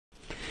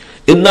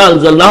انا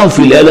انزلناہ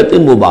فی لیلۃ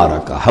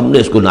مبارکہ، ہم نے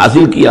اس کو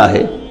نازل کیا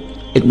ہے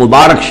ایک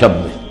مبارک شب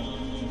میں.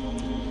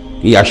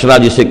 یہ عشرہ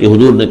جسے کہ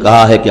حضور نے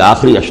کہا ہے کہ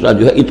آخری عشرہ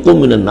جو ہے عتق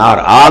من النار،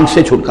 آگ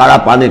سے چھٹکارا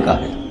پانے کا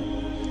ہے.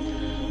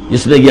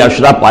 جس نے یہ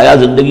عشرہ پایا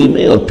زندگی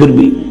میں اور پھر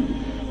بھی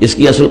اس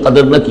کی اصل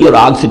قدر نہ کی اور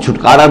آگ سے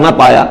چھٹکارا نہ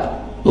پایا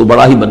تو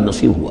بڑا ہی بد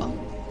نصیب ہوا.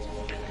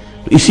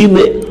 تو اسی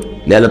میں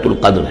لیلۃ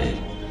القدر ہے،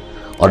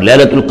 اور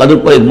لیلۃ القدر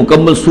پر ایک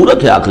مکمل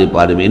صورت ہے آخری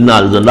پارے میں، انا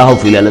انزلناہ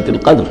فی لیلۃ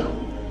القدر.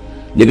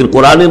 لیکن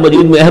قرآن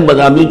مجید میں اہم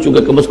مضامین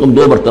چونکہ کم از کم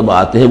 2 مرتبہ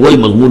آتے ہیں، وہی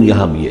مضمون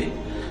یہاں بھی ہے.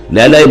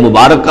 لیلہ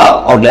مبارکہ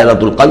اور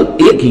لیلۃ القدر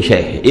ایک ہی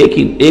شے ہے،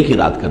 ایک ہی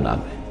رات کا نام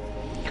ہے.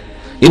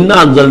 انا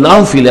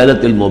انزلناہ فی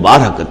لیلۃ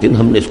المبارکۃ،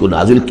 ہم نے اس کو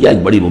نازل کیا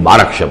ایک بڑی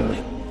مبارک شب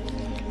میں.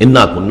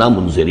 انا کنا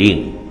منذرین،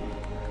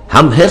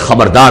 ہم ہیں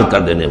خبردار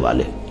کر دینے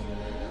والے.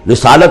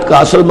 رسالت کا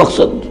اصل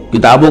مقصد،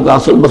 کتابوں کا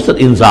اصل مقصد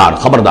انذار،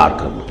 خبردار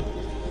کرنا.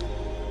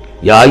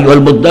 یا ایھا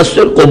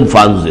المدثر قم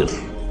فانذر،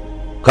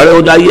 کھڑے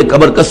ہو جائیے،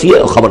 کمر کسیے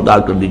اور خبردار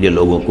کر دیجئے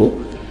لوگوں کو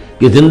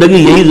کہ زندگی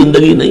یہی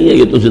زندگی نہیں ہے،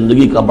 یہ تو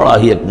زندگی کا بڑا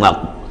ہی ایک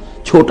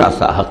چھوٹا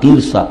سا حقیر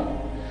سا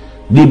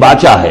بھی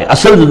باچا ہے.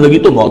 اصل زندگی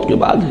تو موت کے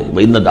بعد ہے.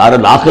 وَإِنَّ دَارَ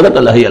الْآخِرَةَ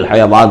لَهِيَ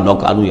الْحَيَوَانُ لَوْ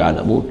كَانُوا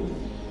يَعْلَمُونَ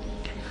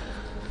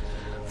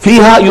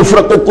فِيهَا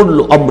يُفْرَقُ كُلُّ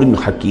أَمْرٍ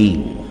حَكِيمٍ.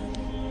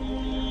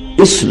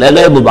 اس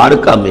لیلہ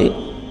مبارکہ میں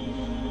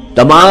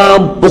تمام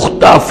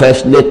پختہ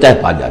فیصلے طے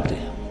پا جاتے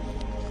ہیں.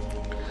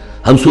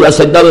 ہم سورہ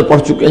سجدہ میں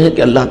پڑھ چکے ہیں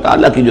کہ اللہ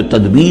تعالیٰ کی جو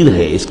تدبیر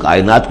ہے، اس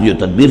کائنات کی جو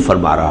تدبیر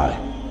فرما رہا ہے،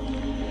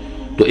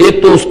 تو ایک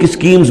تو اس کی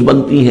سکیمز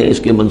بنتی ہیں، اس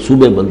کے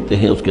منصوبے بنتے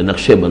ہیں، اس کے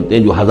نقشے بنتے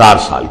ہیں جو 1000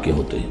 سال کے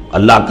ہوتے ہیں.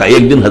 اللہ کا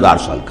ایک دن 1000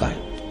 سال کا ہے.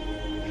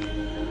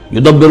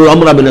 یدبر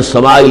الامر من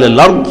السماء الى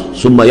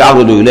الارض ثم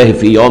یعرج الیہ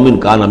فی یوم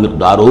کان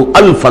مقدارہ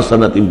 1000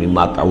 سنۃ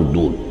مما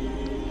تعدون.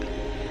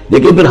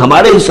 لیکن پھر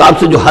ہمارے حساب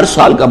سے جو ہر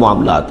سال کا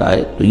معاملہ آتا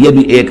ہے تو یہ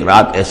بھی ایک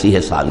رات ایسی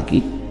ہے سال کی.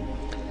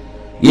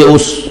 یہ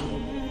اس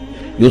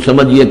یوں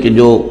سمجھیے کہ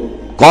جو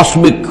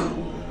کاسمک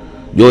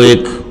جو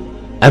ایک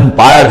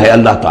امپائر ہے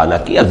اللہ تعالیٰ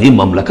کی عظیم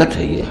مملکت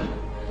ہے، یہ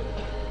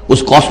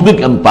اس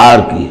کاسمک امپائر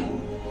کی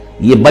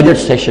یہ بجٹ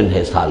سیشن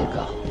ہے سال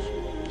کا.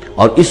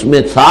 اور اس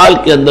میں سال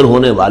کے اندر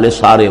ہونے والے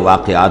سارے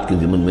واقعات کے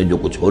ضمن میں جو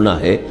کچھ ہونا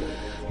ہے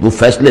وہ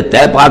فیصلے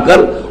طے پا کر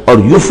اور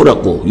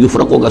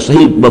یفرقوں کا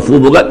صحیح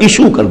مفہوم ہوگا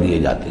ایشو کر دیے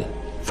جاتے ہیں.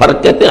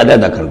 فرق کہتے ہیں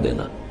علیحدہ کر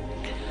دینا.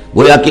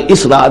 گویا کہ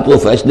اس رات وہ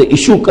فیصلے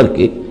ایشو کر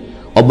کے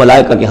اور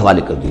ملائکہ کے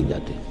حوالے کر دیے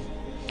جاتے ہیں.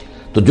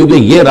 تو جو کہ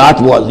یہ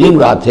رات وہ عظیم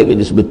رات ہے کہ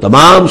جس میں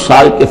تمام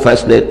سال کے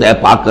فیصلے طے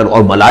پا کر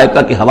اور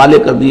ملائکہ کے حوالے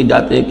کر دیے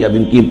جاتے ہیں کہ اب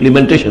ان کی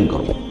امپلیمنٹیشن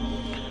کرو.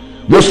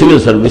 وہ سول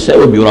سروس ہے،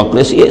 وہ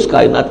بیوروکریسی ہے اس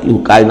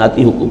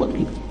کائناتی حکومت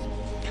کی.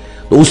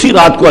 تو اسی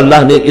رات کو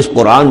اللہ نے اس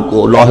قرآن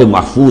کو لوح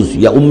محفوظ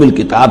یا ام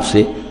الکتاب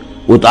سے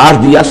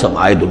اتار دیا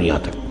سمائے دنیا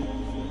تک.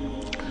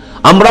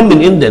 امرا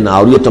من عندنا،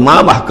 اور یہ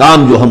تمام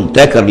احکام جو ہم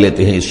طے کر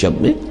لیتے ہیں اس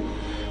شب میں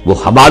وہ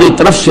ہماری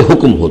طرف سے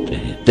حکم ہوتے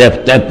ہیں،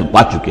 طے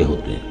پا چکے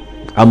ہوتے ہیں.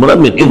 امرا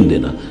من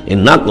عندنا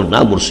انا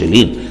کنا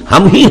مرسلین،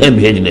 ہم ہی ہیں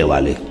بھیجنے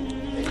والے.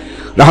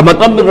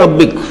 رحمتا من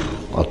ربک،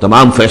 اور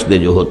تمام فیصلے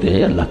جو ہوتے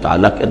ہیں اللہ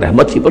تعالیٰ کے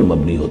رحمت ہی پر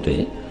مبنی ہوتے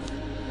ہیں.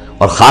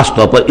 اور خاص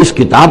طور پر اس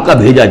کتاب کا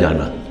بھیجا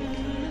جانا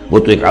وہ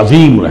تو ایک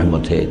عظیم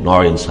رحمت ہے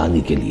نوع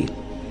انسانی کے لیے.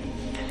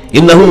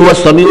 انہ هو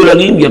السمیع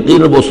العلیم،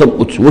 یقیناً وہ سب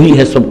کچھ وہی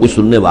ہے، سب کچھ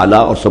سننے والا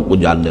اور سب کچھ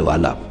جاننے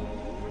والا.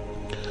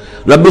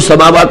 رب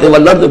السماوات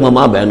والارض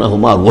وما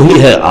بینہما، وہی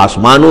ہے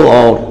آسمانوں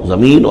اور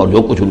زمین اور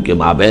جو کچھ ان کے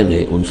مابین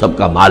ہے، ان سب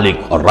کا مالک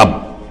اور رب.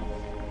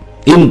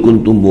 ان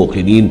کنتم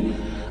موقنین،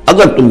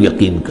 اگر تم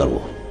یقین کرو.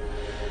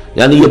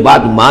 یعنی یہ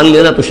بات مان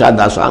لینا تو شاید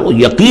آسان ہو،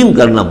 یقین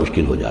کرنا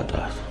مشکل ہو جاتا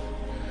ہے.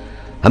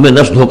 ہمیں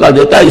نفس دھوکہ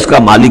دیتا ہے اس کا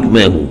مالک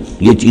میں ہوں،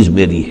 یہ چیز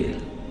میری ہے.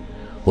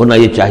 ہونا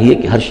یہ چاہیے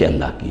کہ ہر شے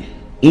اللہ کی ہے.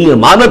 این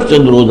امانت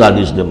چند روزہ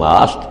نزد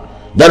ماست،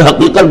 در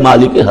حقیقت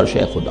مالک ہر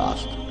شے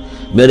خداست.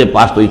 میرے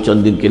پاس تو یہ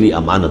چند دن کے لیے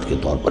امانت کے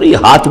طور پر، یہ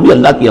ہاتھ بھی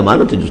اللہ کی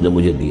امانت ہے جس نے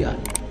مجھے دیا ہے.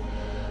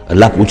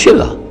 اللہ پوچھے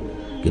گا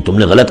کہ تم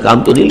نے غلط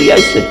کام تو نہیں لیا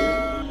اس سے.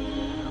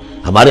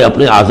 ہمارے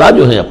اپنے اعضاء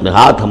جو ہیں، اپنے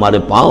ہاتھ، ہمارے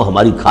پاؤں،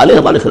 ہماری کھالیں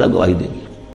ہمارے خلاف گواہی دیں گی.